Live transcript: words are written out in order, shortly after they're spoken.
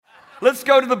Let's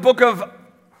go to the book of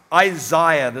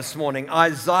Isaiah this morning.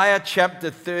 Isaiah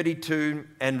chapter 32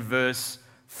 and verse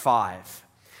 5.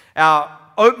 Our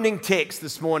opening text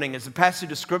this morning is a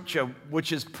passage of scripture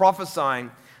which is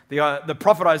prophesying, the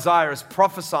prophet Isaiah is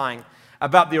prophesying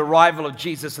about the arrival of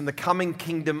Jesus and the coming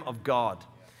kingdom of God.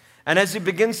 And as he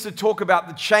begins to talk about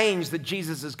the change that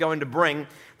Jesus is going to bring,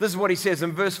 this is what he says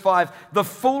in verse 5. The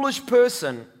foolish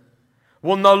person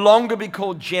will no longer be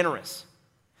called generous.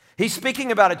 He's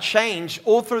speaking about a change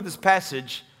all through this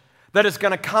passage that is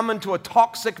going to come into a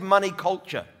toxic money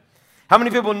culture. How many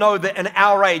people know that in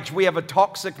our age we have a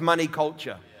toxic money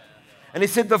culture? And he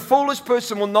said the foolish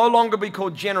person will no longer be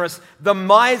called generous, the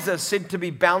miser said to be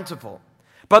bountiful.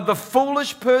 But the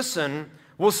foolish person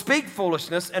will speak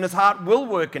foolishness, and his heart will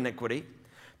work iniquity,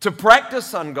 to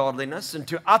practice ungodliness and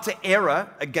to utter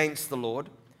error against the Lord,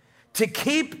 to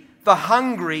keep the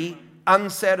hungry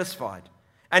unsatisfied.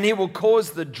 And he will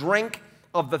cause the drink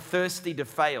of the thirsty to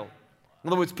fail. In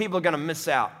other words, people are going to miss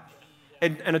out.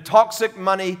 In a toxic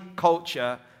money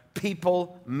culture,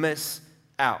 people miss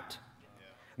out.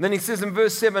 And then he says in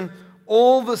verse 7,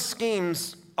 all the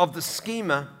schemes of the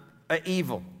schemer are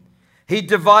evil. He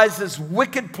devises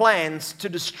wicked plans to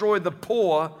destroy the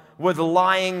poor with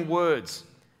lying words.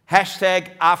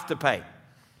 Hashtag Afterpay.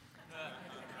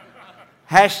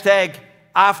 Hashtag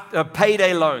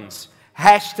payday loans.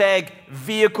 Hashtag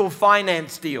vehicle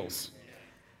finance deals.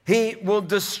 He will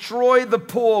destroy the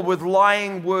poor with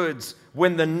lying words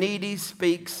when the needy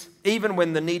speaks, even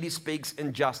when the needy speaks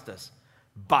injustice.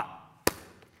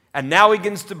 And now he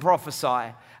begins to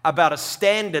prophesy about a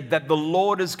standard that the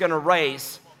Lord is going to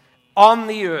raise on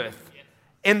the earth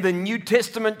in the New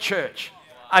Testament church.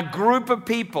 A group of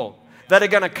people that are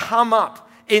going to come up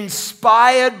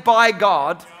inspired by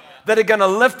God, that are going to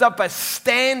lift up a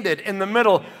standard in the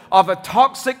middle of a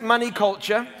toxic money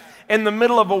culture, in the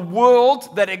middle of a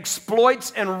world that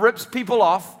exploits and rips people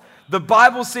off. The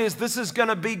Bible says this is going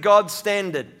to be God's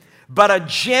standard. But a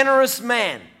generous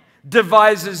man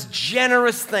devises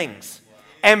generous things,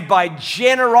 and by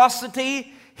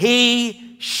generosity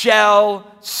he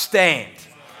shall stand.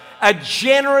 A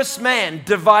generous man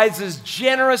devises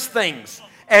generous things,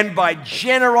 and by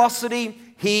generosity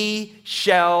he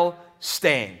shall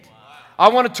stand. I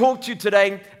want to talk to you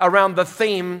today around the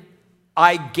theme,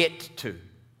 I get to.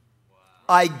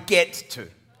 I get to.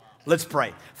 Let's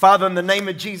pray. Father, in the name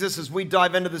of Jesus, as we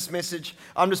dive into this message,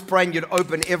 I'm just praying you'd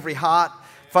open every heart.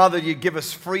 Father, you'd give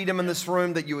us freedom in this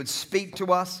room, that you would speak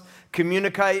to us,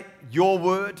 communicate your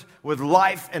word with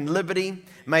life and liberty.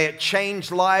 May it change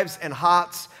lives and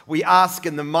hearts. We ask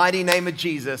in the mighty name of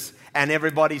Jesus. And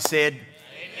everybody said,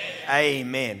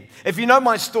 Amen. If you know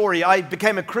my story, I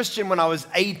became a Christian when I was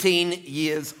 18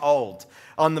 years old.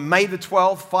 On May the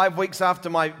 12th, 5 weeks after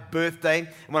my birthday,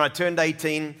 when I turned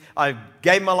 18, I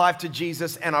gave my life to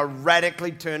Jesus and I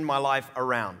radically turned my life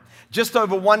around. Just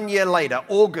over 1 year later,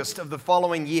 August of the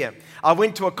following year, I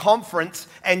went to a conference,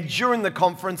 and during the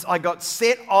conference, I got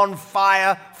set on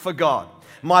fire for God.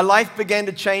 My life began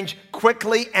to change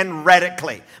quickly and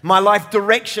radically. My life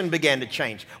direction began to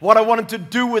change. What I wanted to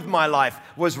do with my life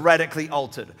was radically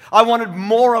altered. I wanted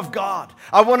more of God.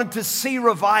 I wanted to see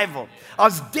revival. I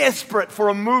was desperate for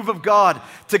a move of God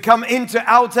to come into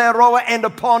Aotearoa and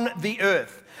upon the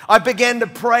earth. I began to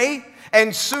pray,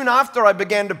 and soon after I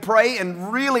began to pray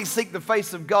and really seek the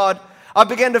face of God, I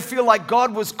began to feel like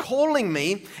God was calling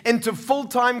me into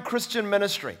full-time Christian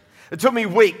ministry. It took me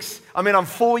weeks. I mean, I'm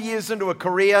 4 years into a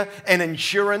career in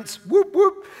insurance, whoop,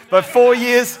 whoop. But 4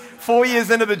 years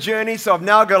into the journey, so I've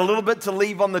now got a little bit to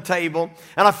leave on the table.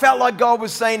 And I felt like God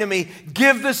was saying to me,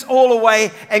 give this all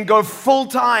away and go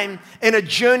full-time in a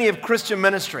journey of Christian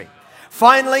ministry.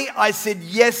 Finally, I said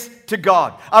yes to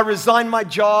God. I resigned my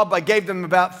job. I gave them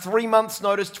about 3 months'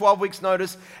 notice, 12 weeks'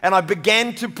 notice, and I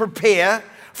began to prepare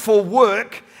for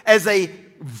work as a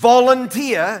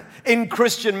volunteer in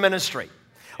Christian ministry.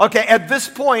 Okay, at this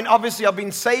point, obviously, I've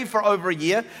been saved for over a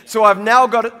year, so I've now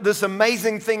got this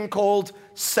amazing thing called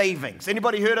savings.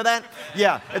 Anybody heard of that?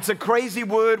 Yeah, it's a crazy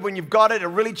word. When you've got it, it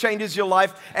really changes your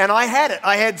life. And I had it.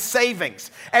 I had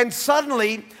savings. And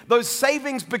suddenly, those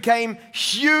savings became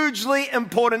hugely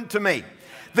important to me.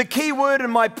 The key word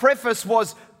in my preface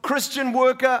was Christian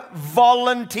worker,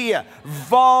 volunteer.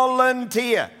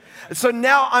 Volunteer. So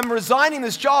now I'm resigning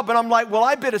this job, and I'm like, well,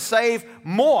 I better save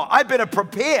more. I better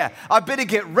prepare. I better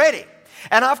get ready.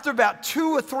 And after about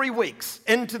 2 or 3 weeks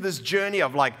into this journey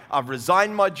of I've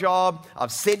resigned my job,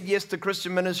 I've said yes to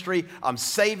Christian ministry, I'm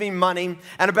saving money.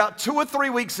 And about 2 or 3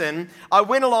 weeks in, I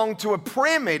went along to a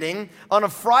prayer meeting on a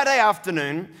Friday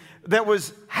afternoon that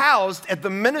was housed at the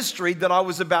ministry that I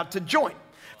was about to join.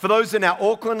 For those in our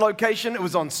Auckland location, it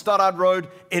was on Stoddard Road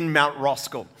in Mount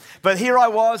Roskill. But here I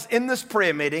was in this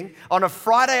prayer meeting on a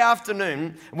Friday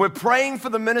afternoon. We're praying for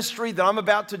the ministry that I'm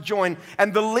about to join.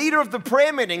 And the leader of the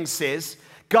prayer meeting says,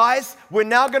 guys, we're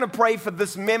now going to pray for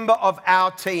this member of our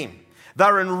team.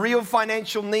 They're in real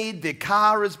financial need. Their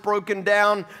car is broken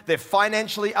down. They're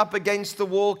financially up against the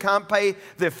wall, can't pay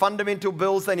their fundamental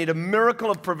bills. They need a miracle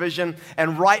of provision.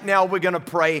 And right now we're going to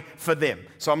pray for them.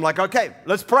 So I'm like, okay,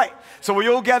 let's pray. So we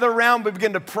all gather around. We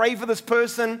begin to pray for this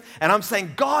person. And I'm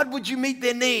saying, God, would you meet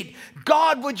their need?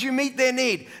 God, would you meet their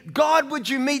need? God, would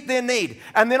you meet their need?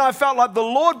 And then I felt like the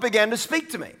Lord began to speak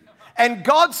to me. And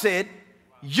God said,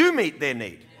 you meet their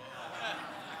need.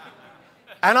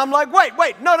 And I'm like, wait,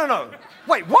 no.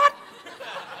 Wait, what?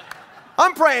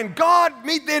 I'm praying, God,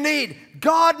 meet their need.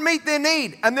 God, meet their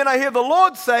need. And then I hear the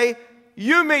Lord say,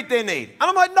 you meet their need. And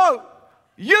I'm like, no,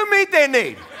 you meet their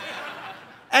need.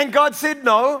 And God said,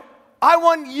 no, I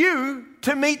want you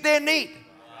to meet their need.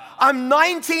 I'm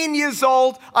 19 years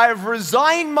old. I have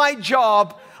resigned my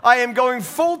job. I am going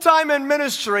full-time in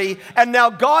ministry. And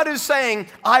now God is saying,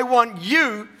 I want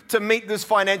you to meet this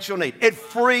financial need. It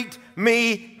freaked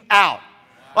me out.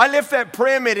 I left that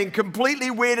prayer meeting completely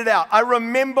weirded out. I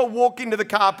remember walking to the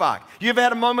car park. You ever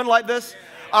had a moment like this?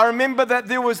 I remember that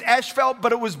there was asphalt,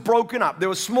 but it was broken up. There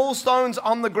were small stones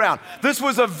on the ground. This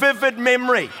was a vivid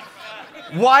memory.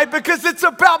 Why? Because it's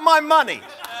about my money.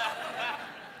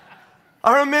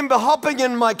 I remember hopping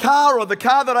in my car or the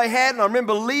car that I had, and I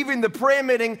remember leaving the prayer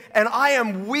meeting, and I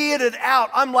am weirded out.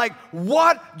 I'm like,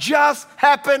 what just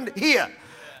happened here?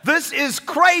 This is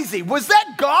crazy. Was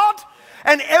that God?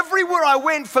 And everywhere I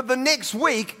went for the next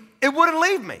week, it wouldn't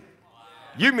leave me.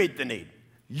 You meet the need.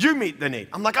 You meet the need.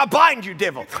 I'm like, I bind you,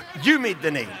 devil. You meet the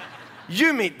need.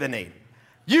 You meet the need.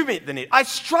 You meet the need. I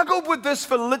struggled with this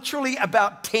for literally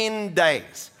about 10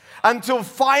 days until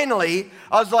finally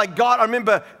I was like, God, I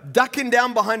remember ducking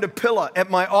down behind a pillar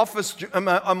at my office, on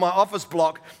my office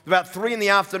block about 3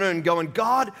 p.m. going,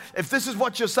 God, if this is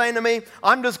what you're saying to me,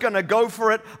 I'm just going to go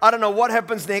for it. I don't know what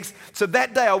happens next. So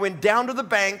that day I went down to the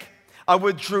bank. I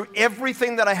withdrew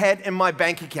everything that I had in my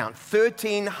bank account,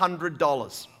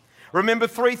 $1,300. Remember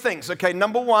 3 things. Okay,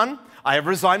 number 1, I have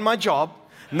resigned my job.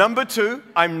 Number 2,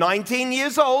 I'm 19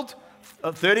 years old.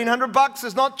 $1,300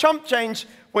 is not chump change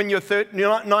when you're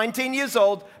 19 years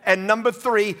old. And number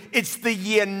 3, it's the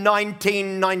year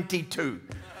 1992.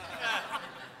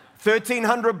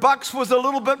 $1,300 was a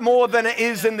little bit more than it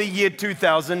is in the year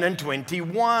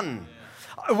 2021.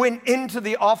 I went into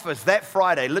the office that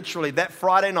Friday, literally that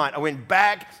Friday night. I went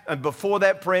back, and before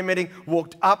that prayer meeting,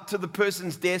 walked up to the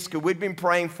person's desk who we'd been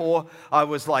praying for. I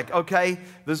was like, okay,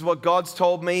 this is what God's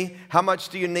told me. How much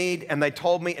do you need? And they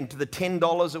told me, and to the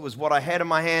 $10, it was what I had in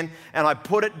my hand. And I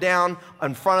put it down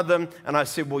in front of them, and I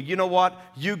said, well, you know what?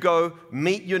 You go,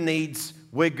 meet your needs.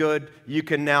 We're good. You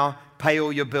can now pay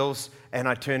all your bills. And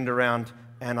I turned around,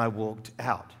 and I walked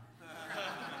out.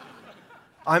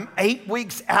 I'm 8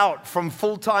 weeks out from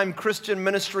full-time Christian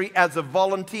ministry as a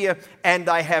volunteer, and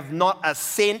I have not a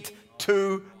cent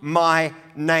to my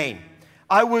name.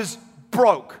 I was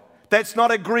broke. That's not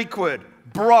a Greek word.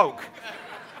 Broke.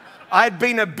 I'd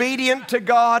been obedient to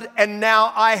God, and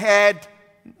now I had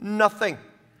nothing.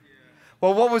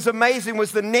 Well, what was amazing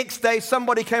was the next day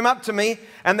somebody came up to me,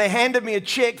 and they handed me a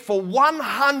check for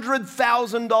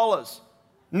 $100,000.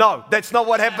 No, that's not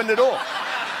what happened at all.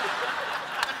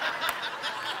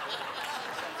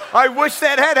 I wish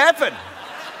that had happened.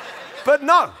 But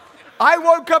no, I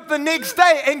woke up the next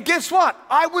day and guess what?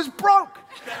 I was broke.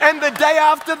 And the day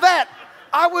after that,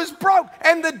 I was broke.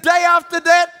 And the day after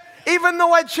that, even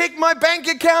though I checked my bank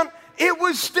account, it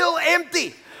was still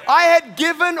empty. I had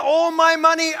given all my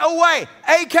money away,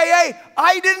 AKA,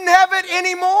 I didn't have it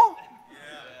anymore.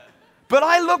 But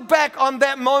I look back on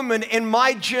that moment in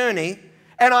my journey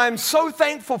and I'm so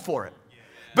thankful for it.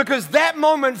 Because that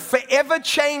moment forever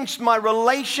changed my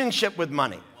relationship with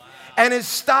money. And it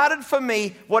started for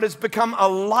me what has become a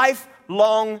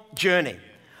lifelong journey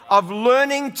of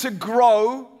learning to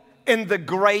grow in the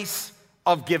grace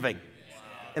of giving.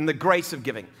 In the grace of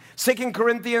giving. 2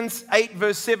 Corinthians 8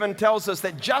 verse 7 tells us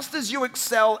that just as you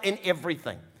excel in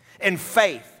everything, in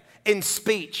faith, in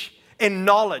speech, in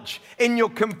knowledge, in your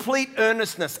complete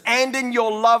earnestness, and in your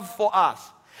love for us,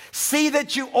 see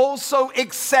that you also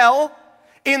excel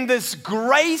in this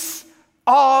grace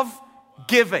of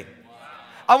giving.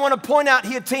 I want to point out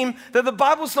here, team, that the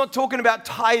Bible's not talking about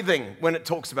tithing when it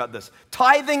talks about this.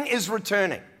 Tithing is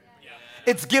returning.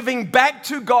 It's giving back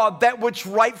to God that which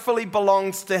rightfully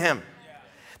belongs to Him.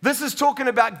 This is talking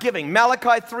about giving.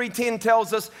 Malachi 3:10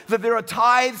 tells us that there are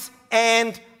tithes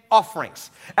and offerings.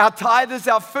 Our tithe is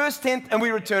our first tenth, and we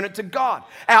return it to God.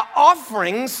 Our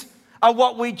offerings are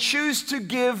what we choose to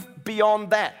give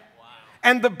beyond that.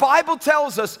 And the Bible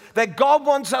tells us that God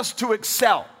wants us to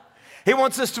excel. He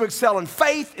wants us to excel in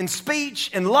faith, in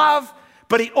speech, in love,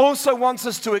 but He also wants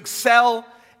us to excel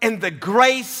in the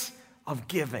grace of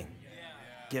giving.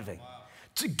 Giving.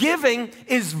 Giving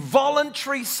is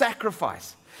voluntary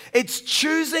sacrifice. It's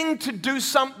choosing to do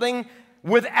something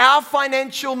with our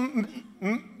financial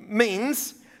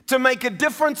means to make a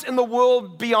difference in the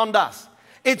world beyond us.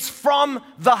 It's from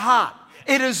the heart.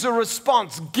 It is a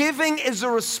response. Giving is a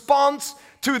response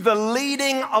to the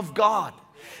leading of God.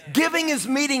 Giving is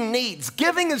meeting needs.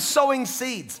 Giving is sowing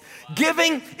seeds.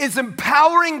 Giving is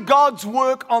empowering God's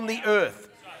work on the earth.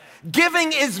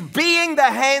 Giving is being the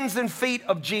hands and feet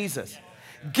of Jesus.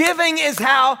 Giving is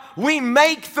how we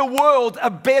make the world a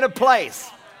better place.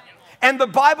 And the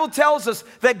Bible tells us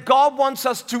that God wants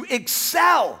us to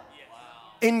excel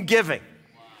in giving,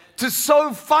 to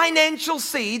sow financial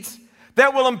seeds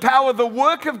that will empower the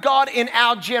work of God in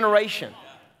our generation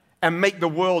and make the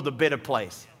world a better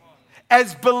place.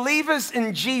 As believers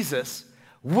in Jesus,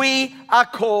 we are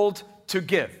called to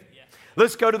give.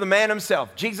 Let's go to the man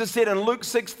himself. Jesus said in Luke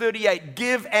 6:38,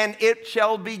 "Give and it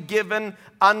shall be given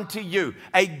unto you.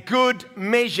 A good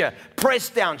measure,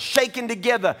 pressed down, shaken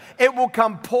together, it will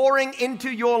come pouring into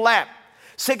your lap."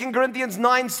 2 Corinthians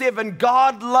 9:7,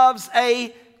 God loves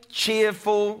a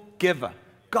cheerful giver.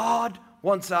 God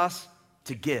wants us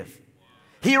to give.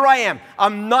 Here I am.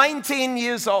 I'm 19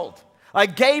 years old. I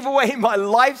gave away my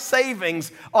life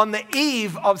savings on the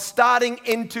eve of starting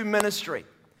into ministry.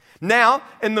 Now,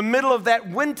 in the middle of that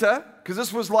winter, because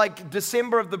this was like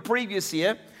December of the previous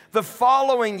year, the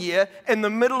following year, in the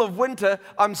middle of winter,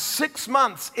 I'm 6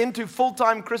 months into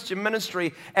full-time Christian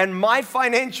ministry, and my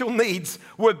financial needs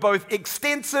were both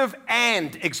extensive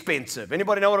and expensive.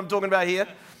 Anybody know what I'm talking about here?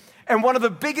 And one of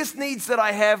the biggest needs that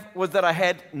I have was that I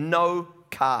had no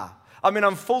car. I mean,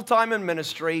 I'm full-time in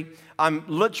ministry. I'm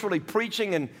literally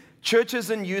preaching in churches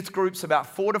and youth groups about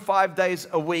 4 to 5 days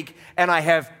a week, and I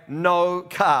have no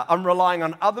car. I'm relying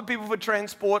on other people for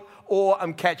transport, or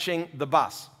I'm catching the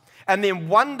bus. And then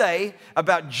one day,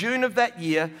 about June of that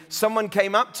year, someone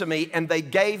came up to me and they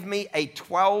gave me a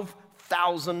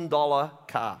 $12,000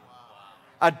 car.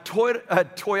 A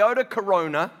Toyota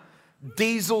Corona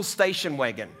diesel station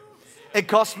wagon. It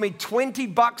cost me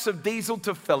 $20 of diesel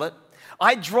to fill it.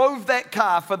 I drove that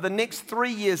car for the next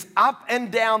 3 years up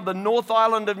and down the North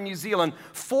Island of New Zealand,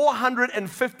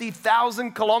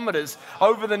 450,000 kilometers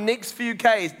over the next few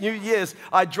years.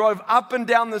 I drove up and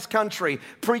down this country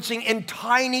preaching in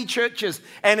tiny churches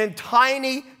and in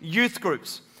tiny youth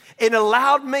groups. It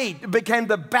allowed me, it became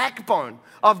the backbone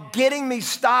of getting me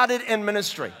started in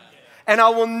ministry. And I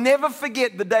will never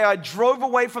forget the day I drove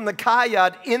away from the car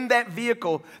yard in that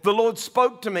vehicle. The Lord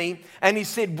spoke to me and He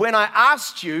said, "When I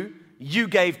asked you, you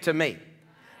gave to me.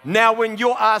 Now when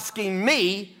you're asking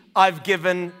me, I've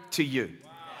given to you."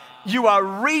 You are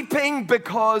reaping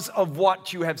because of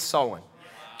what you have sown.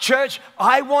 Church,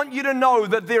 I want you to know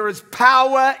that there is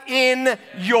power in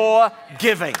your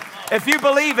giving. If you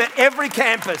believe it, every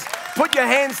campus, put your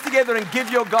hands together and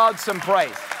give your God some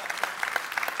praise.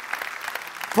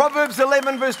 Proverbs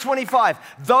 11 verse 25,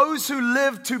 "Those who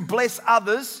live to bless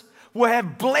others will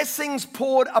have blessings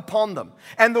poured upon them.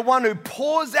 And the one who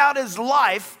pours out his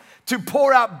life to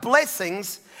pour out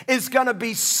blessings is going to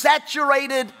be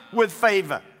saturated with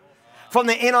favor." From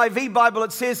the NIV Bible,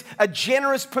 it says, "A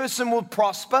generous person will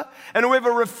prosper, and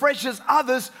whoever refreshes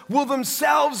others will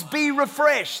themselves be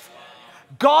refreshed."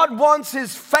 God wants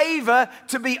His favor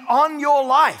to be on your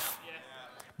life.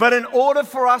 But in order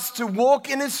for us to walk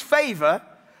in His favor,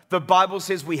 the Bible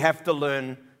says we have to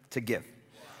learn to give.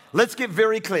 Let's get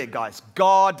very clear, guys.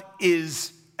 God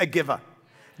is a giver.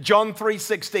 John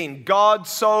 3:16. God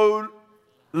so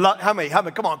loved. How many?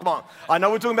 Come on. I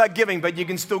know we're talking about giving, but you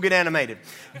can still get animated.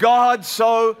 God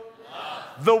so loved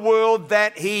the world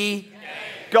that He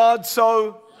gave. God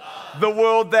so loved the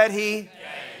world that He gave.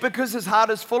 Because His heart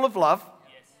is full of love,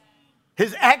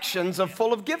 His actions are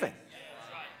full of giving.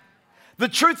 The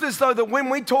truth is, though, that when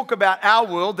we talk about our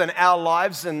world and our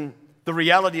lives and the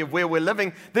reality of where we're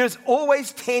living, there's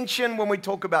always tension when we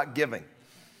talk about giving.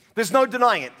 There's no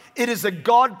denying it. It is a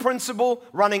God principle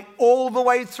running all the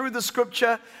way through the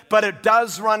scripture, but it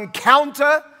does run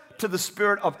counter to the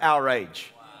spirit of our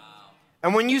age.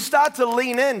 And when you start to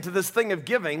lean into this thing of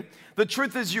giving, the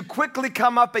truth is you quickly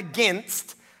come up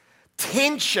against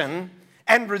tension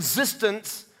and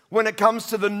resistance when it comes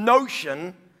to the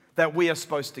notion that we are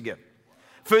supposed to give.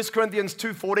 1 Corinthians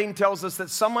 2:14 tells us that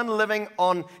someone living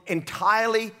on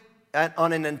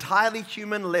an entirely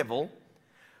human level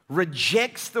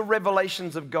rejects the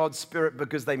revelations of God's Spirit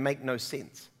because they make no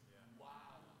sense.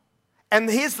 And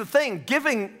here's the thing,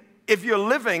 giving, if you're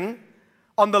living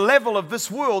on the level of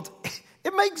this world,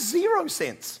 it makes zero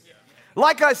sense.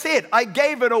 Like I said, I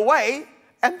gave it away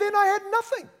and then I had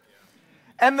nothing.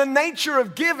 And the nature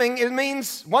of giving, it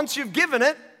means once you've given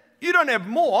it, you don't have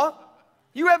more,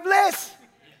 you have less.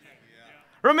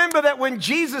 Remember that when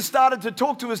Jesus started to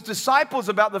talk to his disciples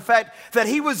about the fact that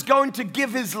he was going to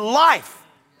give his life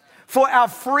for our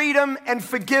freedom and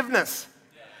forgiveness.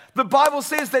 The Bible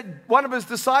says that one of his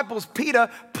disciples, Peter,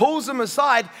 pulls him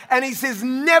aside and he says,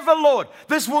 "Never, Lord,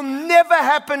 this will never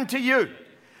happen to you."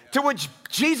 To which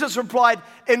Jesus replied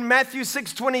in Matthew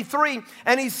 6:23,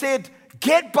 and he said,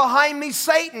 "Get behind me,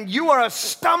 Satan. You are a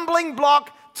stumbling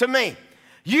block to me.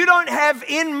 You don't have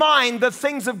in mind the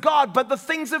things of God, but the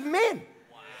things of men."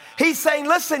 He's saying,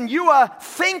 listen, you are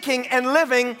thinking and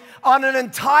living on an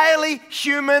entirely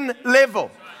human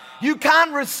level. You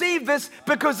can't receive this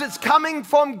because it's coming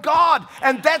from God,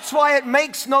 and that's why it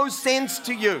makes no sense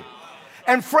to you.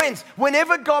 And friends,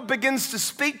 whenever God begins to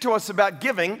speak to us about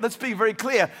giving, let's be very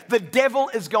clear, the devil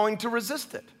is going to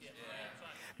resist it.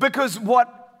 Because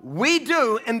what we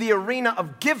do in the arena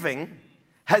of giving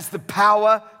has the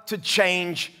power to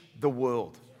change the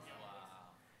world.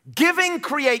 Giving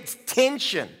creates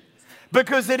tension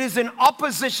because it is in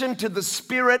opposition to the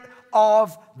spirit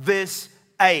of this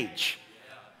age.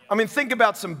 I mean, think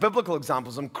about some biblical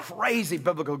examples, some crazy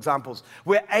biblical examples,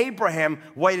 where Abraham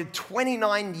waited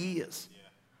 29 years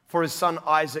for his son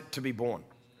Isaac to be born.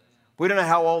 We don't know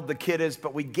how old the kid is,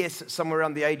 but we guess it's somewhere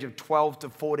around the age of 12 to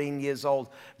 14 years old.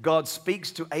 God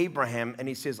speaks to Abraham and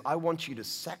he says, "I want you to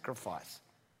sacrifice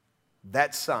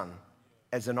that son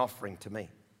as an offering to me."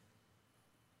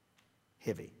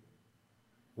 Heavy.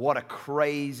 What a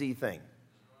crazy thing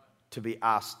to be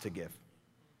asked to give.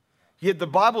 Yet the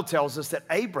Bible tells us that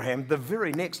Abraham, the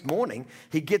very next morning,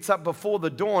 he gets up before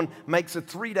the dawn, makes a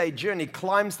 3-day journey,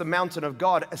 climbs the mountain of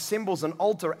God, assembles an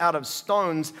altar out of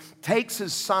stones, takes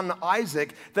his son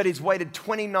Isaac that he's waited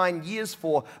 29 years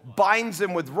for, binds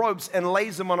him with ropes and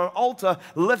lays him on an altar,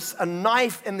 lifts a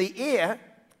knife in the air,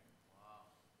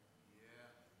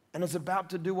 and is about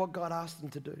to do what God asked him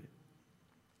to do.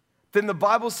 Then the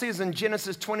Bible says in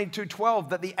Genesis 22:12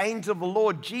 that the angel of the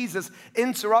Lord, Jesus,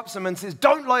 interrupts him and says,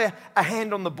 "Don't lay a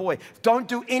hand on the boy. Don't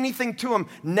do anything to him.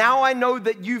 Now I know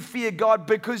that you fear God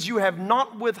because you have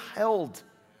not withheld.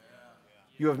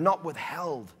 You have not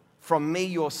withheld from me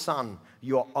your son,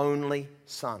 your only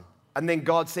son." And then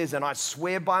God says, "And I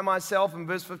swear by myself," in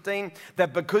verse 15,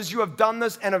 "that because you have done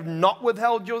this and have not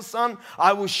withheld your son,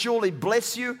 I will surely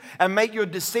bless you and make your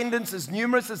descendants as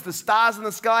numerous as the stars in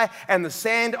the sky and the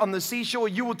sand on the seashore.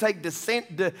 You will take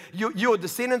your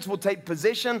descendants will take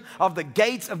possession of the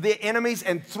gates of their enemies,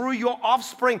 and through your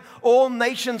offspring, all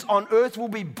nations on earth will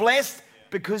be blessed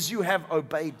because you have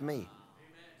obeyed me."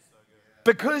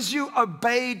 Because you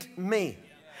obeyed me.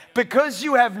 Because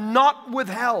you have not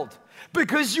withheld.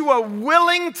 Because you are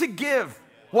willing to give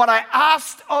what I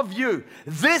asked of you.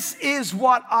 This is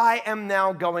what I am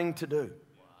now going to do.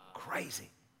 Crazy.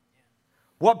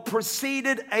 What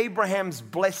preceded Abraham's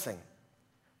blessing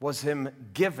was him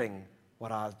giving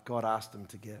what God asked him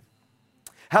to give.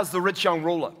 How's the rich young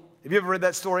ruler? Have you ever read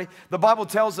that story? The Bible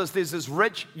tells us there's this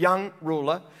rich young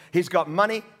ruler. He's got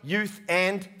money, youth,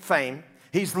 and fame.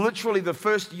 He's literally the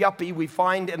first yuppie we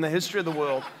find in the history of the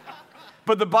world.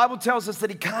 But the Bible tells us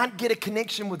that he can't get a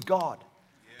connection with God.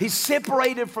 He's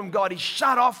separated from God. He's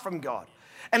shut off from God.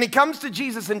 And he comes to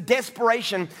Jesus in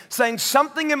desperation, saying,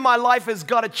 "Something in my life has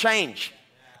got to change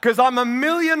because I'm a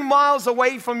million miles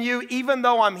away from you, even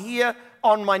though I'm here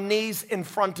on my knees in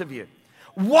front of you.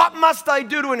 What must I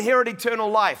do to inherit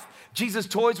eternal life?" Jesus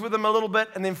toys with him a little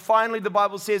bit, and then finally the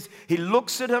Bible says he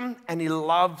looks at him and he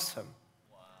loves him.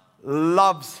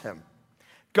 Loves him.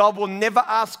 God will never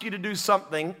ask you to do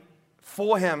something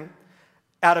for him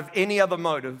out of any other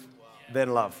motive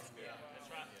than love.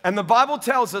 And the Bible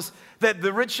tells us that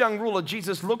the rich young ruler,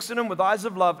 Jesus looks at him with eyes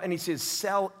of love and he says,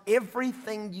 "Sell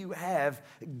everything you have,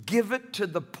 give it to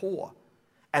the poor,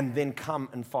 and then come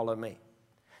and follow me."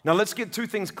 Now let's get two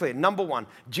things clear. Number one,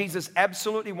 Jesus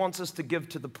absolutely wants us to give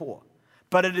to the poor,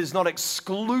 but it is not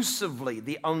exclusively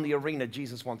the only arena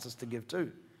Jesus wants us to give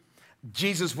to.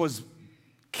 Jesus was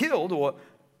killed or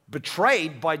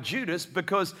betrayed by Judas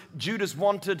because Judas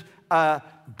wanted a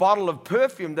bottle of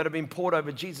perfume that had been poured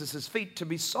over Jesus' feet to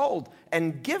be sold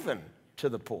and given to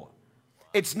the poor.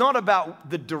 It's not about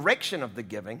the direction of the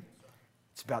giving,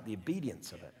 it's about the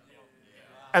obedience of it.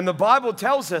 And the Bible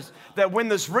tells us that when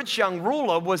this rich young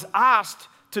ruler was asked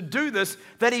to do this,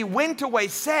 that he went away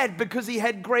sad because he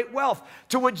had great wealth.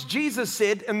 To which Jesus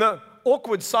said, in the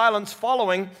awkward silence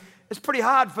following, it's pretty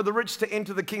hard for the rich to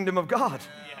enter the kingdom of God.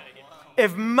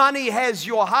 If money has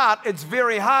your heart, it's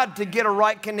very hard to get a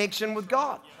right connection with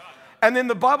God. And then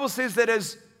the Bible says that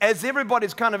as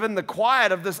everybody's kind of in the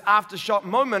quiet of this aftershock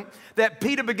moment, that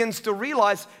Peter begins to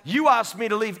realize, you asked me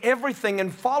to leave everything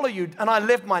and follow you. And I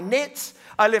left my nets,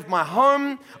 I left my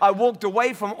home, I walked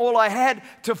away from all I had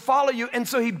to follow you. And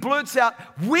so he blurts out,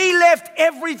 we left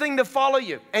everything to follow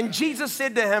you. And Jesus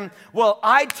said to him, well,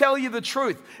 I tell you the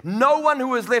truth. No one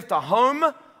who has left a home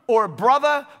or a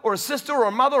brother or a sister or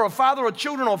a mother or a father or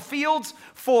children or fields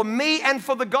for me and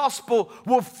for the gospel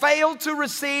will fail to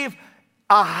receive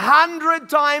 100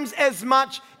 times as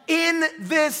much in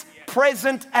this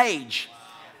present age.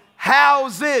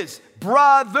 Houses,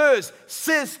 brothers,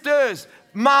 sisters,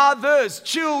 mothers,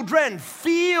 children,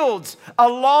 fields,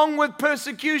 along with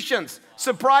persecutions.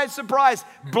 Surprise, surprise,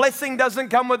 blessing doesn't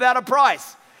come without a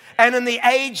price. And in the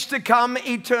age to come,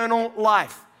 eternal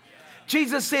life.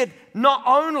 Jesus said, not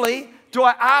only do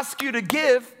I ask you to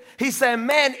give, he said,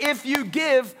 man, if you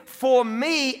give for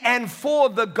me and for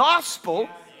the gospel,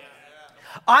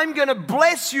 I'm going to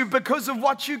bless you because of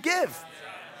what you give.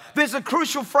 There's a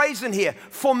crucial phrase in here,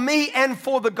 for me and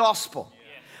for the gospel.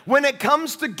 When it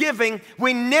comes to giving,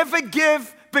 we never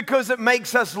give because it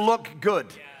makes us look good.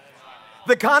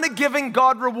 The kind of giving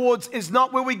God rewards is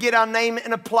not where we get our name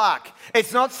in a plaque.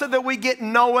 It's not so that we get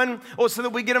known or so that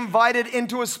we get invited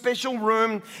into a special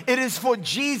room. It is for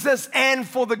Jesus and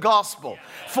for the gospel.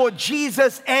 For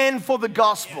Jesus and for the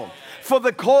gospel. For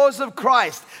the cause of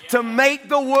Christ, to make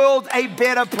the world a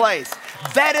better place.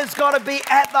 That has got to be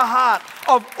at the heart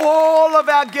of all of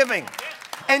our giving.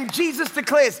 And Jesus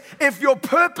declares, if your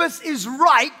purpose is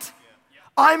right,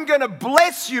 I'm going to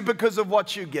bless you because of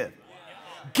what you give.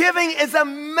 Giving is a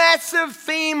massive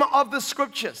theme of the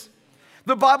scriptures.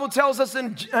 The Bible tells us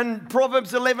in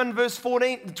Proverbs 11 verse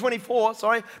 24,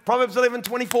 Proverbs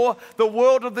 11:24, the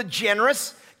world of the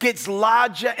generous gets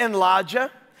larger and larger,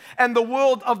 and the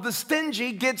world of the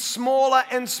stingy gets smaller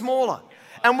and smaller.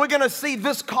 And we're going to see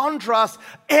this contrast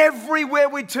everywhere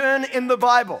we turn in the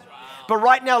Bible. But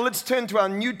right now, let's turn to our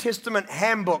New Testament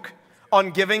handbook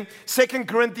on giving, 2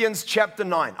 Corinthians chapter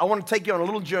 9. I want to take you on a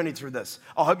little journey through this.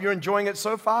 I hope you're enjoying it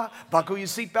so far. Buckle your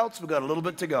seatbelts. We've got a little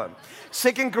bit to go.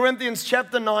 2 Corinthians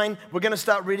chapter 9, we're going to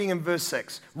start reading in verse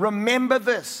 6. Remember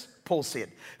this, Paul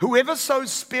said, whoever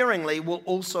sows sparingly will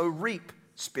also reap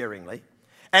sparingly,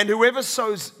 and whoever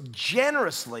sows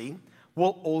generously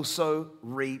will also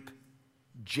reap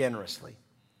generously.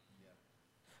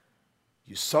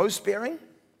 You sow sparing,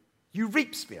 you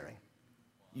reap sparing.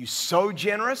 You sow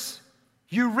generous,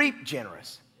 you reap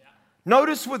generous.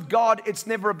 Notice with God, it's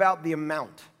never about the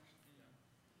amount,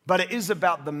 but it is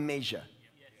about the measure.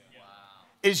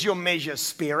 Is your measure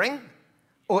sparing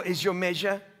or is your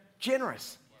measure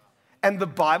generous? And the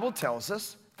Bible tells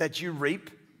us that you reap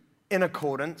in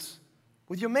accordance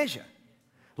with your measure.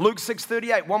 Luke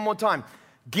 6:38, one more time.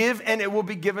 Give and it will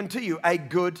be given to you, a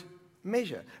good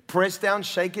measure. Pressed down,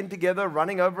 shaken together,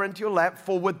 running over into your lap.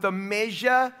 For with the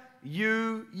measure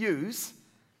you use,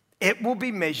 it will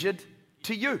be measured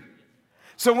to you.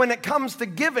 So when it comes to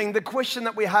giving, the question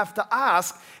that we have to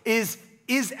ask is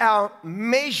our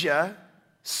measure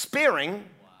sparing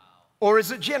or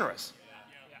is it generous?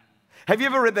 Have you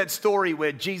ever read that story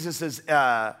where Jesus is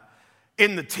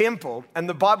in the temple and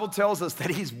the Bible tells us that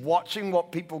he's watching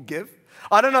what people give?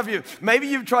 I don't know if maybe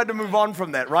you've tried to move on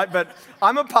from that, right? But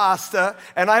I'm a pastor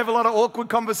and I have a lot of awkward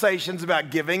conversations about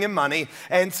giving and money.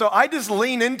 And so I just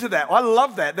lean into that. I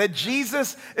love that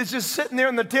Jesus is just sitting there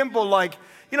in the temple like,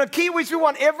 you know, Kiwis, we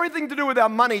want everything to do with our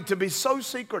money to be so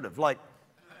secretive. Like,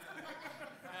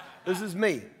 this is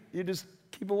me. You just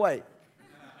keep away.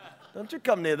 Don't you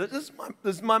come near this.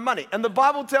 This is my money. And the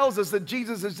Bible tells us that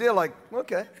Jesus is there like,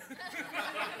 okay.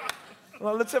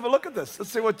 Well, let's have a look at this.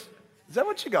 Let's see is that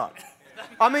what you got?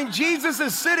 I mean, Jesus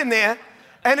is sitting there,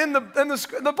 and in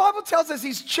the Bible tells us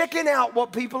he's checking out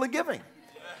what people are giving.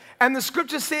 And the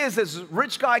scripture says this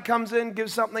rich guy comes in,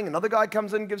 gives something, another guy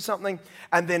comes in, gives something,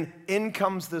 and then in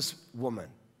comes this woman,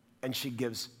 and she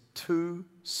gives 2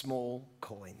 small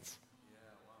coins.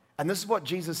 And this is what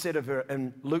Jesus said of her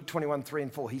in Luke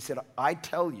 21:3-4. He said, I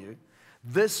tell you,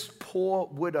 this poor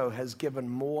widow has given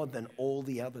more than all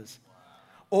the others.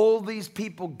 All these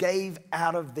people gave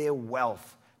out of their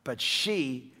wealth, but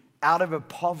she, out of her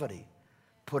poverty,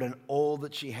 put in all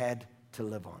that she had to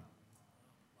live on.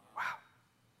 Wow.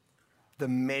 The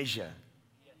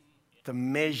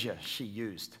measure she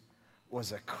used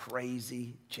was a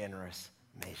crazy generous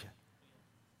measure.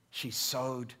 She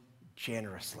sowed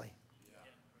generously.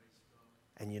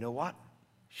 And you know what?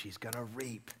 She's going to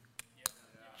reap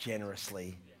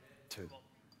generously too.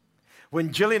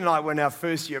 When Jillian and I were in our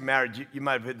first year of marriage, you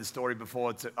might have heard the story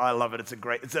before. I love it. It's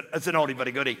an oldie but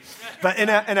a goodie. But in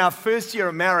our first year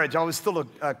of marriage, I was still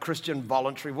a Christian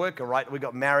voluntary worker, right? We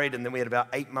got married, and then we had about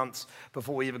 8 months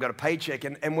before we ever got a paycheck.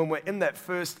 And when we're in that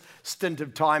first stint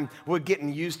of time, we're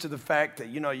getting used to the fact that,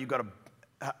 you got to,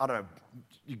 I don't know,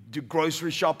 you do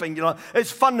grocery shopping,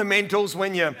 It's fundamentals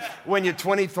when you're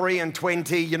 23 and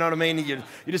 20, you know what I mean? You're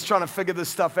just trying to figure this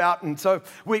stuff out. And so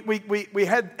we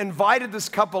had invited this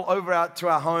couple over out to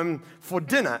our home for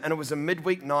dinner, and it was a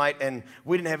midweek night, and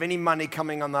we didn't have any money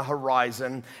coming on the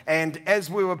horizon. And as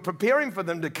we were preparing for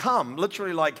them to come,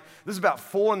 literally this is about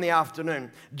 4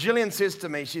 p.m, Jillian says to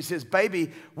me, she says,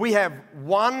 "Baby, we have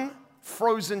one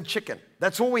frozen chicken.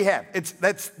 That's all we have.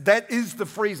 That is the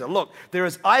freezer. Look, there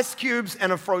is ice cubes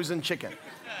and a frozen chicken.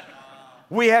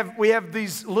 We have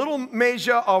these little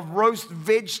measure of roast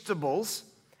vegetables,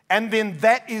 and then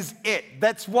that is it.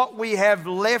 That's what we have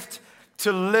left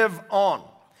to live on.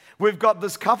 We've got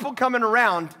this couple coming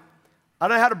around. I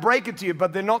don't know how to break it to you,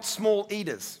 but they're not small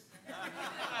eaters.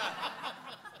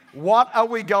 What are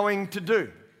we going to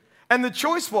do?" And the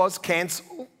choice was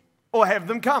cancel or have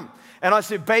them come. And I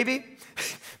said, "Baby,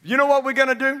 you know what we're going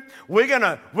to do? We're going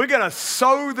to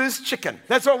sew this chicken.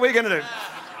 That's what we're going to do.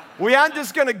 We aren't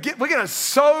just going to we're going to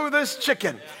sew this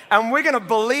chicken, and we're going to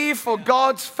believe for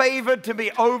God's favor to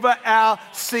be over our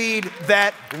seed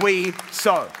that we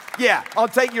sow." Yeah, I'll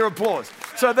take your applause.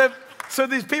 So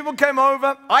these people came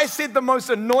over. I said the most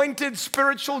anointed,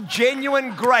 spiritual,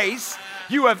 genuine grace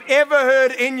you have ever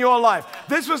heard in your life.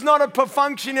 This was not a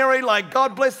perfunctory like,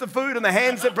 "God bless the food and the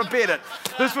hands that prepared it."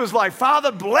 This was like, "Father,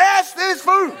 bless this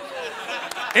food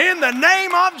in the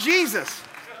name of Jesus.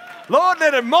 Lord,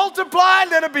 let it multiply,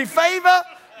 let it be favor.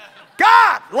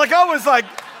 God," I was like,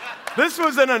 this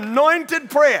was an anointed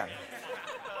prayer.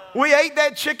 We ate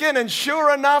that chicken, and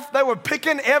sure enough, they were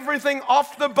picking everything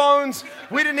off the bones.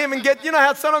 We didn't even get,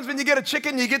 how sometimes when you get a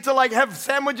chicken, you get to have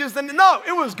sandwiches. No,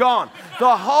 it was gone.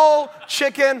 The whole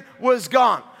chicken was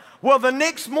gone. Well, the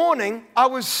next morning, I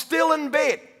was still in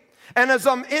bed. And as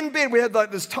I'm in bed, we had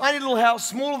this tiny little house,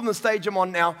 smaller than the stage I'm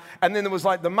on now. And then there was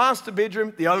the master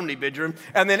bedroom, the only bedroom.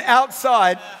 And then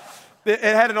outside, it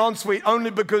had an ensuite only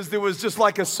because there was just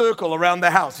a circle around the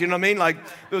house. You know what I mean?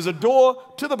 There was a door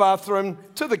to the bathroom,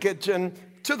 to the kitchen,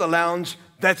 to the lounge.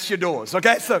 That's your doors,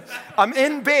 okay? So I'm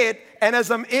in bed, and as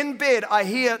I'm in bed, I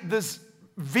hear this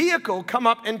vehicle come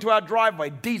up into our driveway,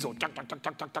 diesel. Tuck, tuck, tuck,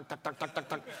 tuck, tuck, tuck, tuck, tuck, tuck,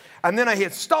 tuck. And then I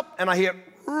hear stop, and I hear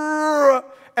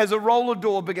as a roller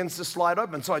door begins to slide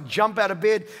open. So I jump out of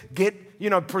bed, get,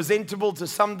 presentable to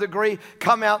some degree,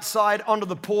 come outside onto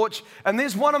the porch, and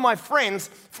there's one of my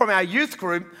friends from our youth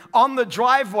group on the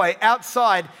driveway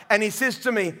outside, and he says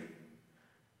to me,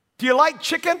 "Do you like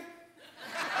chicken?"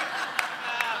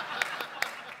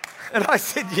 And I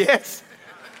said, "Yes."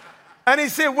 And he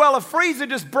said, "Well, a freezer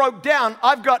just broke down.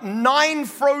 I've got 9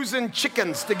 frozen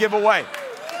chickens to give away."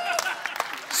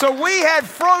 So we had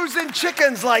frozen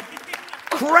chickens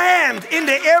crammed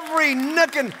into every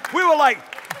nook, and we were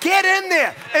get in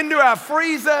there into our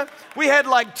freezer. We had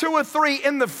 2 or 3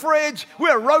 in the fridge.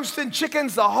 We were roasting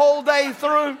chickens the whole day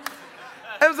through.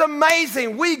 It was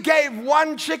amazing. We gave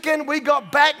 1 chicken. We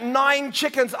got back 9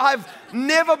 chickens. I've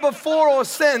never before or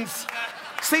since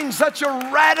seen such a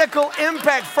radical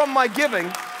impact from my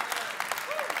giving.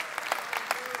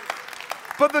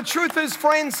 But the truth is,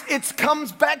 friends, it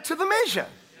comes back to the measure.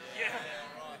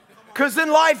 Because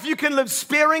in life, you can live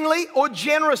sparingly or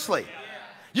generously.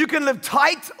 You can live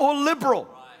tight or liberal.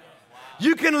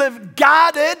 You can live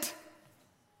guarded,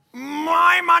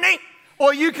 my money,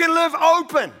 or you can live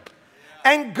open.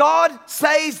 And God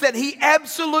says that He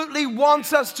absolutely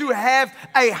wants us to have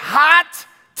a heart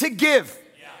to give.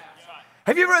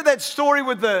 Have you ever heard that story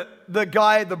with the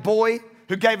guy, the boy,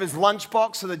 who gave his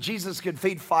lunchbox so that Jesus could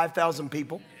feed 5,000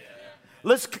 people?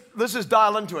 Let's just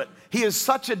dial into it. He is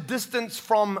such a distance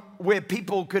from where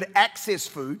people could access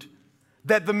food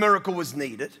that the miracle was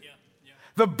needed.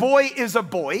 The boy is a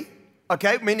boy,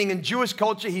 okay, meaning in Jewish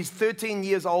culture, he's 13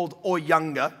 years old or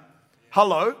younger.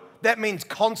 Hello, that means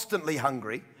constantly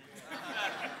hungry.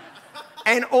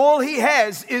 And all he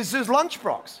has is his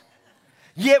lunchbox.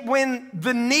 Yet when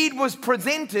the need was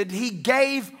presented, he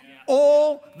gave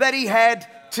all that he had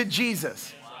to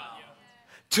Jesus.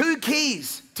 2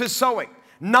 keys to sowing.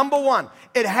 Number 1,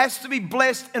 it has to be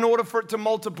blessed in order for it to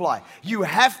multiply. You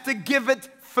have to give it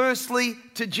firstly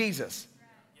to Jesus.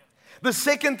 The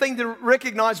second thing to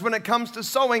recognize when it comes to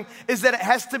sowing is that it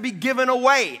has to be given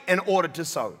away in order to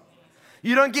sow.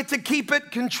 You don't get to keep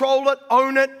it, control it,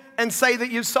 own it, and say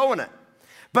that you're sowing it.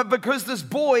 But because this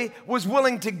boy was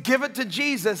willing to give it to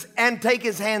Jesus and take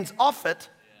his hands off it,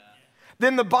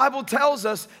 then the Bible tells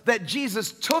us that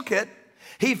Jesus took it.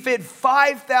 He fed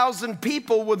 5,000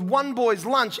 people with one boy's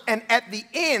lunch. And at the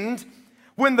end,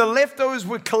 when the leftovers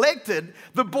were collected,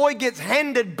 the boy gets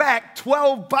handed back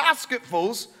 12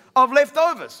 basketfuls of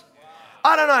leftovers.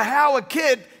 I don't know how a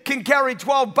kid can carry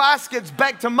 12 baskets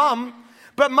back to mum,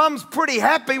 but mum's pretty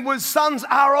happy with son's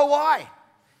ROI.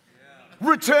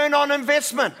 Return on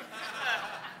investment.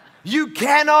 You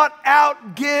cannot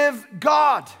outgive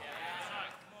God.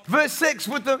 Verse 6,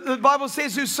 the Bible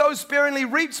says, who sows sparingly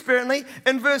reaps sparingly.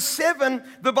 In verse 7,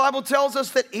 the Bible tells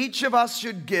us that each of us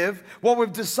should give what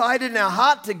we've decided in our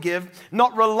heart to give,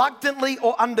 not reluctantly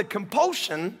or under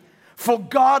compulsion, for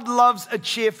God loves a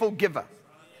cheerful giver.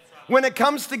 When it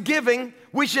comes to giving,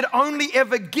 we should only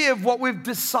ever give what we've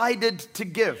decided to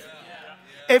give.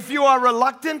 If you are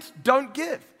reluctant, don't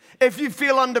give. If you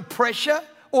feel under pressure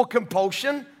or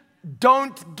compulsion,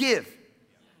 don't give.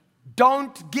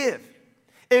 Don't give.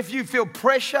 If you feel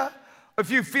pressure, if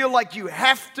you feel like you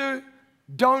have to,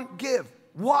 don't give.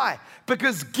 Why?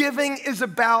 Because giving is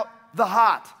about the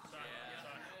heart.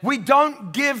 We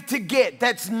don't give to get.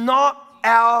 That's not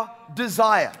our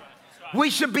desire. We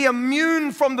should be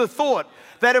immune from the thought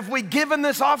that if we give in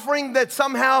this offering that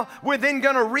somehow we're then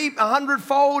going to reap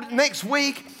 100-fold next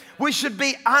week. We should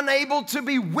be unable to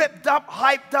be whipped up,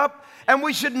 hyped up, and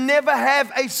we should never have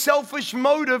a selfish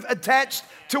motive attached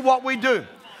to what we do.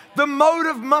 The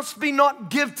motive must be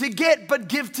not give to get, but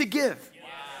give to give.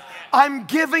 I'm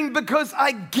giving because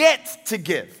I get to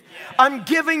give. I'm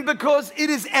giving because it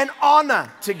is an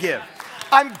honor to give.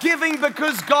 I'm giving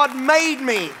because God made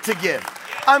me to give.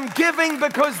 I'm giving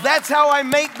because that's how I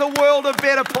make the world a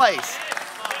better place.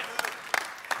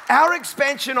 Our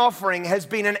expansion offering has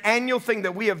been an annual thing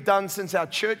that we have done since our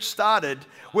church started,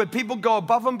 where people go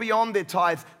above and beyond their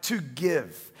tithe to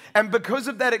give. And because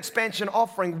of that expansion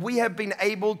offering, we have been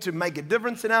able to make a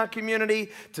difference in our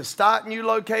community, to start new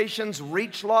locations,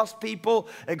 reach lost people,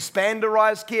 expand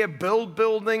Arise Care, build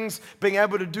buildings, being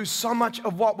able to do so much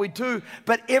of what we do.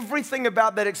 But everything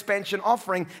about that expansion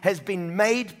offering has been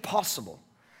made possible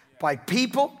by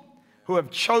people who have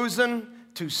chosen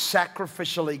to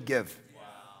sacrificially give.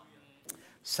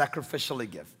 Sacrificially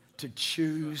give. To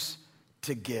choose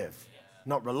to give.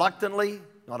 Not reluctantly,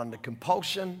 not under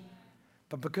compulsion,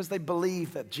 but because they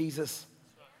believe that Jesus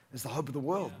is the hope of the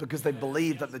world, because they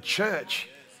believe that the church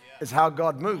is how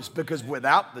God moves, because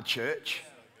without the church,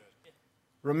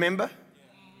 remember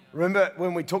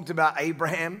when we talked about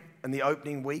Abraham in the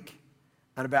opening week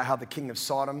and about how the king of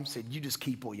Sodom said, you just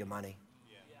keep all your money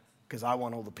because I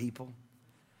want all the people.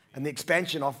 And the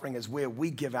expansion offering is where we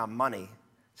give our money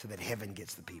so that heaven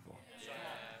gets the people.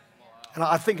 And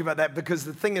I think about that because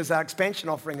the thing is, our expansion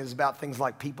offering is about things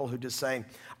like people who just say,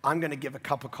 I'm going to give a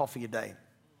cup of coffee a day.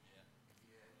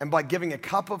 And by giving a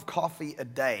cup of coffee a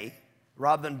day,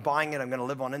 rather than buying it, I'm going to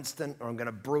live on instant, or I'm going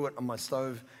to brew it on my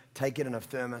stove, take it in a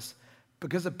thermos.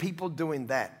 Because of people doing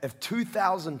that, if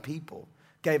 2,000 people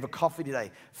gave a coffee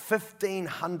today,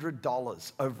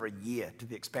 $1,500 over a year to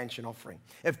the expansion offering.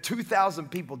 If 2,000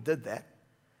 people did that,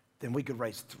 then we could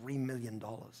raise $3 million.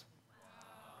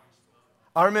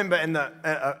 I remember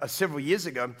several years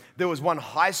ago, there was one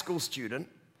high school student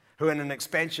who in an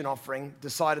expansion offering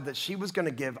decided that she was going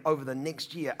to give over the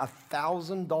next year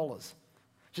 $1,000.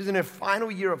 She's in her final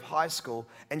year of high school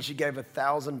and she gave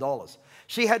 $1,000.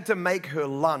 She had to make her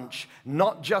lunch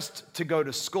not just to go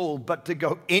to school, but to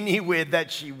go anywhere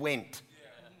that she went.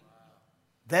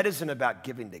 That isn't about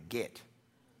giving to get.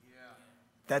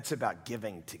 That's about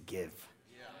giving to give.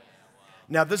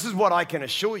 Now, this is what I can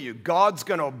assure you. God's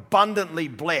going to abundantly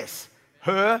bless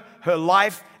her, her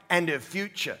life, and her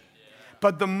future.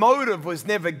 But the motive was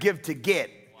never give to get.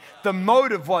 The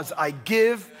motive was I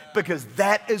give because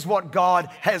that is what God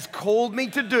has called me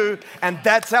to do, and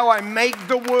that's how I make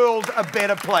the world a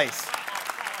better place.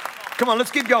 Come on,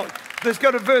 let's keep going. Let's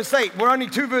go to verse 8. We're only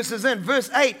 2 verses in. Verse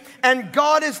 8, and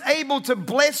God is able to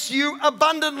bless you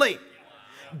abundantly.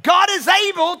 God is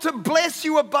able to bless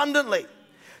you abundantly,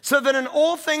 so that in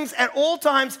all things, at all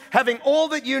times, having all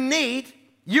that you need,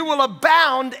 you will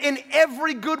abound in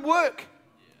every good work.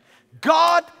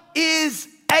 God is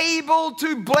able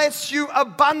to bless you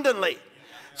abundantly,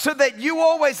 so that you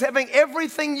always having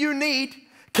everything you need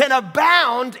can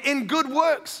abound in good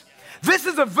works. This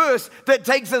is a verse that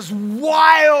takes us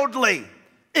wildly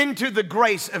into the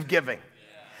grace of giving,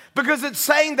 because it's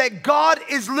saying that God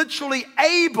is literally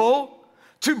able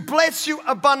to bless you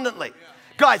abundantly.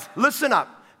 Guys, listen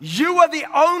up. You are the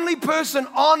only person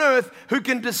on earth who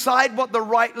can decide what the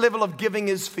right level of giving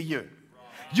is for you.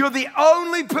 You're the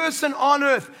only person on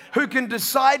earth who can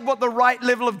decide what the right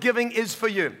level of giving is for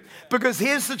you. Because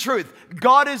here's the truth.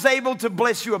 God is able to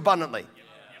bless you abundantly.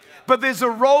 But there's a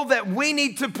role that we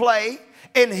need to play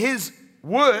in His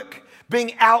work being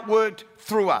outworked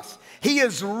through us. He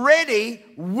is ready,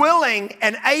 willing,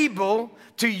 and able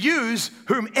to use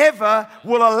whomever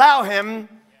will allow Him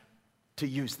to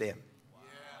use them.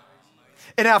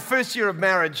 In our first year of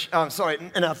marriage,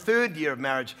 in our third year of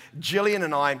marriage, Jillian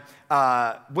and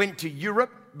I went to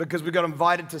Europe because we got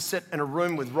invited to sit in a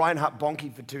room with Reinhard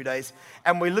Bonnke for 2 days.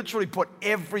 And we literally put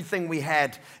everything we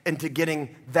had into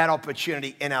getting that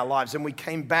opportunity in our lives. And we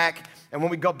came back, and when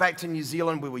we got back to New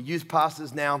Zealand, we were youth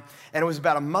pastors now. And it was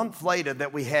about a month later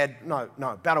that we had,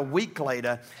 about a week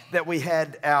later, that we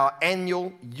had our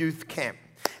annual youth camp.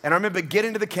 And I remember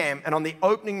getting to the camp, and on the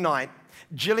opening night,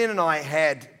 Jillian and I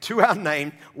had to our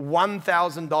name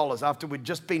 $1,000 after we'd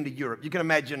just been to Europe. You can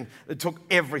imagine it took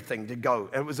everything to go.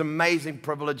 It was an amazing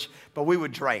privilege, but we were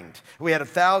drained. We had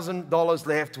 $1,000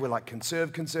 left. We're like,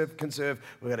 conserve. We're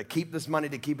going to keep this money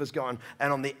to keep us going.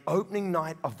 And on the opening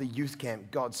night of the youth camp,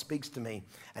 God speaks to me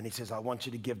and He says, I want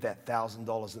you to give that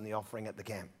 $1,000 in the offering at the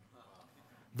camp.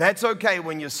 That's okay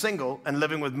when you're single and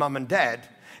living with mum and dad.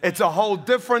 It's a whole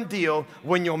different deal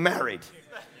when you're married.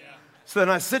 So then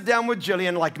I sit down with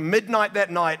Jillian like midnight that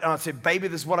night, and I said, baby,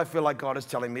 this is what I feel like God is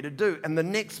telling me to do. And the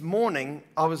next morning,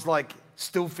 I was like,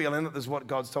 still feeling that this is what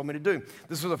God's told me to do.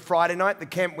 This was a Friday night. The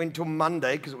camp went till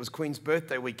Monday because it was Queen's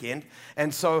birthday weekend.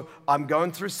 And so I'm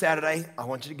going through Saturday. I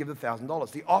want you to give the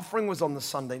 $1,000. The offering was on the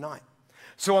Sunday night.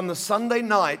 So on the Sunday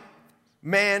night,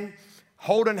 man,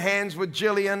 holding hands with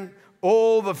Jillian,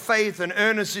 all the faith and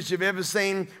earnestness you've ever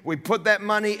seen. We put that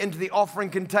money into the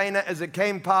offering container as it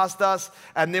came past us,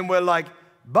 and then we're like,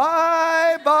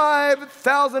 bye,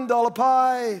 $1,000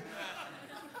 pie.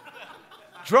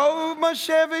 Drove my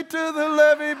Chevy to the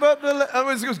levee, but it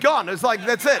was gone. It's like,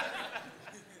 that's it.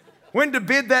 Went to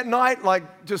bed that night,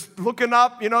 like just looking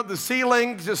up, the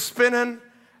ceiling, just spinning.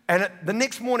 And the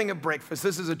next morning at breakfast,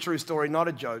 this is a true story, not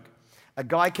a joke, a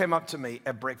guy came up to me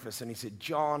at breakfast and he said,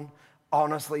 John,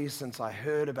 honestly, since I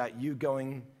heard about you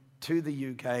going to the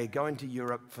UK, going to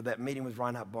Europe for that meeting with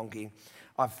Reinhard Bonnke,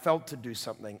 I've felt to do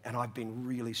something, and I've been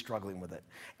really struggling with it.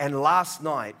 And last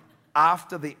night,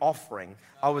 after the offering,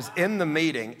 I was in the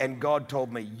meeting, and God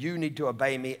told me, you need to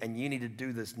obey me, and you need to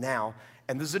do this now.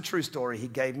 And this is a true story. He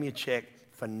gave me a check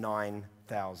for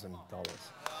 $9,000.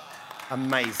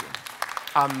 Amazing.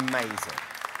 Amazing.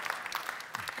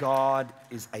 God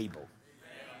is able,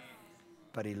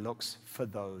 but He looks for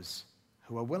those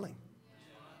who are willing.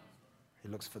 He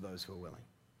looks for those who are willing.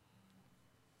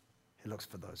 He looks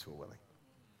for those who are willing.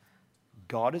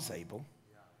 God is able,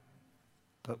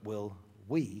 but will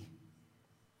we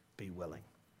be willing?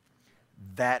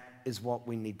 That is what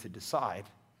we need to decide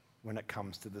when it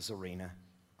comes to this arena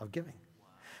of giving.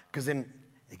 Because then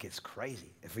it gets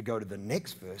crazy. If we go to the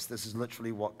next verse, this is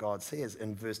literally what God says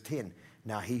in verse 10.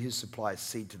 Now He who supplies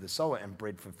seed to the sower and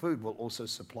bread for food will also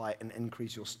supply and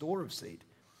increase your store of seed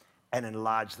and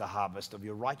enlarge the harvest of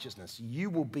your righteousness. You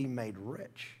will be made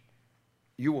rich.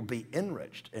 You will be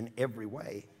enriched in every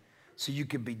way, so you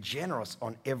can be generous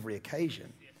on every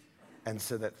occasion, and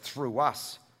so that through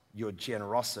us, your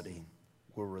generosity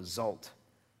will result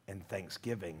in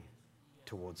thanksgiving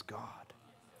towards God.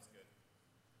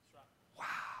 Wow.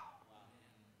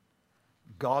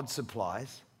 God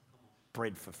supplies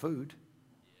bread for food,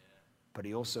 but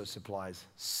He also supplies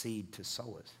seed to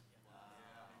sowers.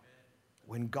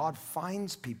 When God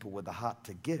finds people with a heart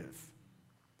to give,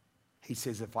 He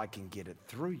says, if I can get it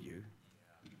through you,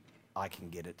 I can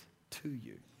get it to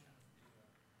you.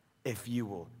 If you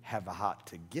will have a heart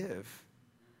to give,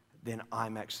 then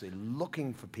I'm actually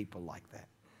looking for people like that.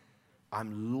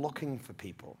 I'm looking for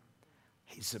people.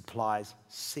 He supplies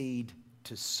seed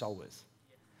to sowers.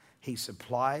 He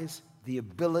supplies the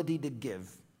ability to give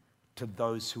to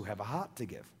those who have a heart to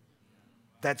give.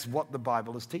 That's what the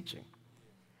Bible is teaching.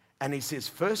 And He says,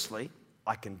 firstly,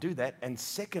 I can do that. And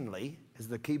secondly, as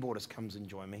the keyboardist comes and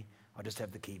join me, I just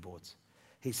have the keyboards.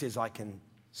 He says, I can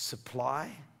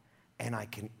supply and I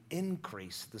can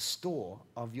increase the store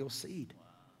of your seed.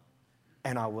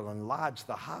 And I will enlarge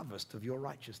the harvest of your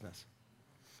righteousness.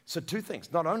 So two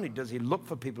things. Not only does He look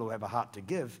for people who have a heart to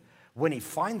give, when He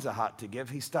finds a heart to give,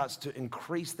 He starts to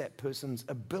increase that person's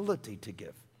ability to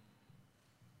give.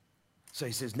 So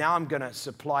He says, now I'm going to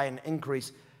supply and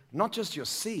increase not just your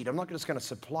seed. I'm not just going to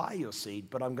supply your seed,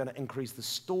 but I'm going to increase the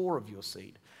store of your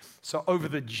seed. So over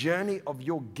the journey of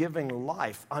your giving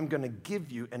life, I'm going to give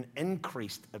you an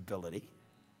increased ability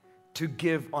to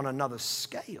give on another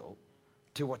scale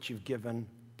to what you've given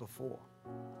before.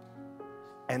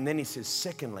 And then He says,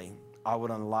 secondly, I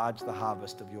would enlarge the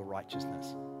harvest of your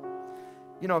righteousness.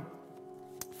 You know,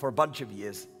 for a bunch of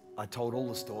years, I told all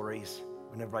the stories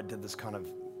whenever I did this kind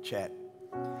of chat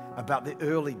about the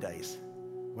early days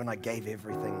when I gave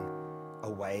everything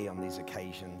away on these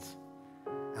occasions,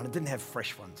 and I didn't have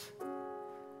fresh ones.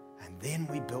 And then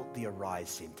we built the Arise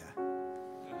Center.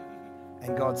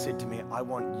 And God said to me, I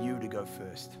want you to go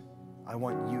first. I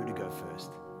want you to go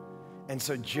first. And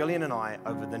so Jillian and I,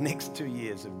 over the next 2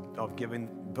 years of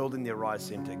building the Arise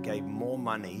Center, gave more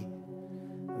money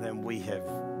than we have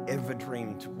ever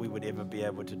dreamed we would ever be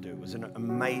able to do. It was an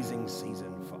amazing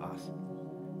season for us.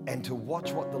 And to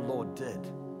watch what the Lord did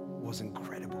was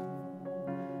incredible.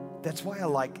 That's why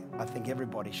I think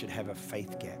everybody should have a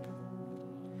faith gap.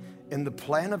 In the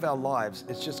plan of our lives,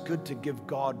 it's just good to give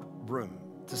God room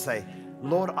to say,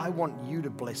 Lord, I want you to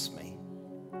bless me.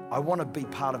 I want to be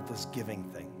part of this giving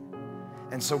thing.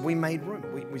 And so we made room.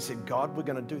 We said, God, we're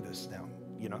going to do this now.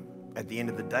 You know, at the end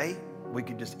of the day, we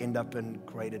could just end up in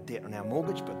greater debt on our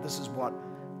mortgage, but this is what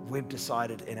we've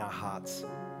decided in our hearts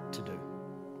to do.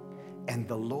 And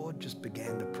the Lord just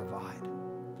began to provide.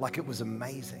 Like, it was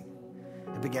amazing.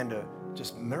 It began to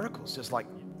just miracles, just like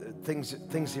things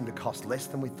seemed to cost less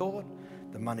than we thought.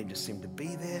 The money just seemed to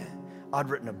be there. I'd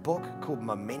written a book called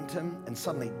Momentum, and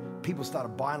suddenly people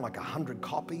started buying like 100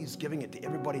 copies, giving it to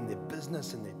everybody in their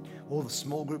business and all the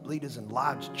small group leaders in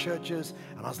large churches.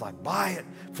 And I was like, buy it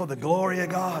for the glory of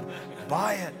God,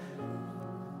 buy it.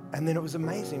 And then it was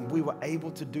amazing. We were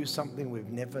able to do something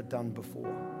we've never done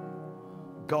before.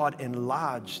 God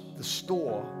enlarged the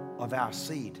store of our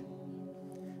seed.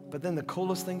 But then the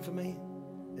coolest thing for me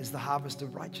is the harvest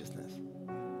of righteousness.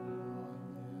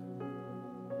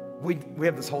 We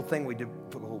have this whole thing we do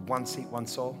called One Seat, One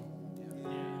Soul.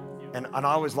 And I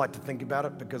always like to think about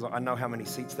it because I know how many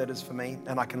seats that is for me.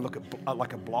 And I can look at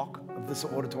like a block of this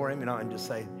auditorium, you know, and just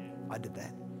say, I did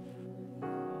that.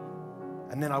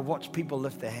 And then I watch people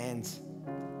lift their hands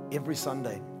every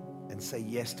Sunday and say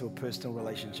yes to a personal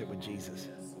relationship with Jesus.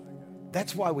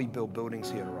 That's why we build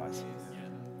buildings here at Arise.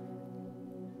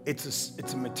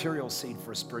 It's a material seed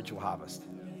for a spiritual harvest.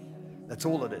 That's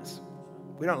all it is.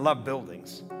 We don't love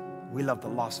buildings. We love the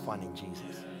lost finding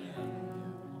Jesus.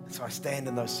 And so I stand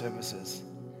in those services.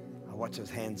 I watch those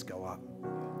hands go up.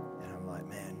 And I'm like,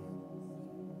 man,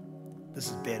 this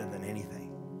is better than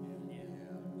anything.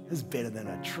 This is better than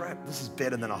a trip. This is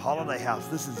better than a holiday house.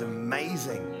 This is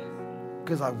amazing.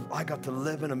 Because I got to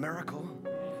live in a miracle.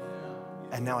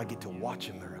 And now I get to watch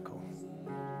a miracle.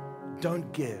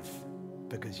 Don't give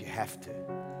because you have to.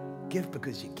 Give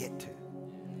because you get to.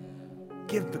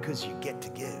 Give because you get to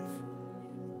give.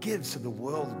 Give so the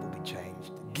world will be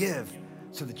changed. Give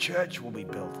so the church will be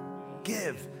built.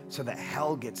 Give so that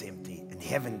hell gets empty and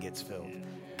heaven gets filled.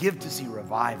 Give to see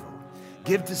revival.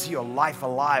 Give to see your life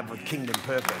alive with kingdom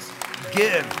purpose.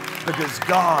 Give because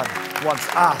God wants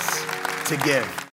us to give.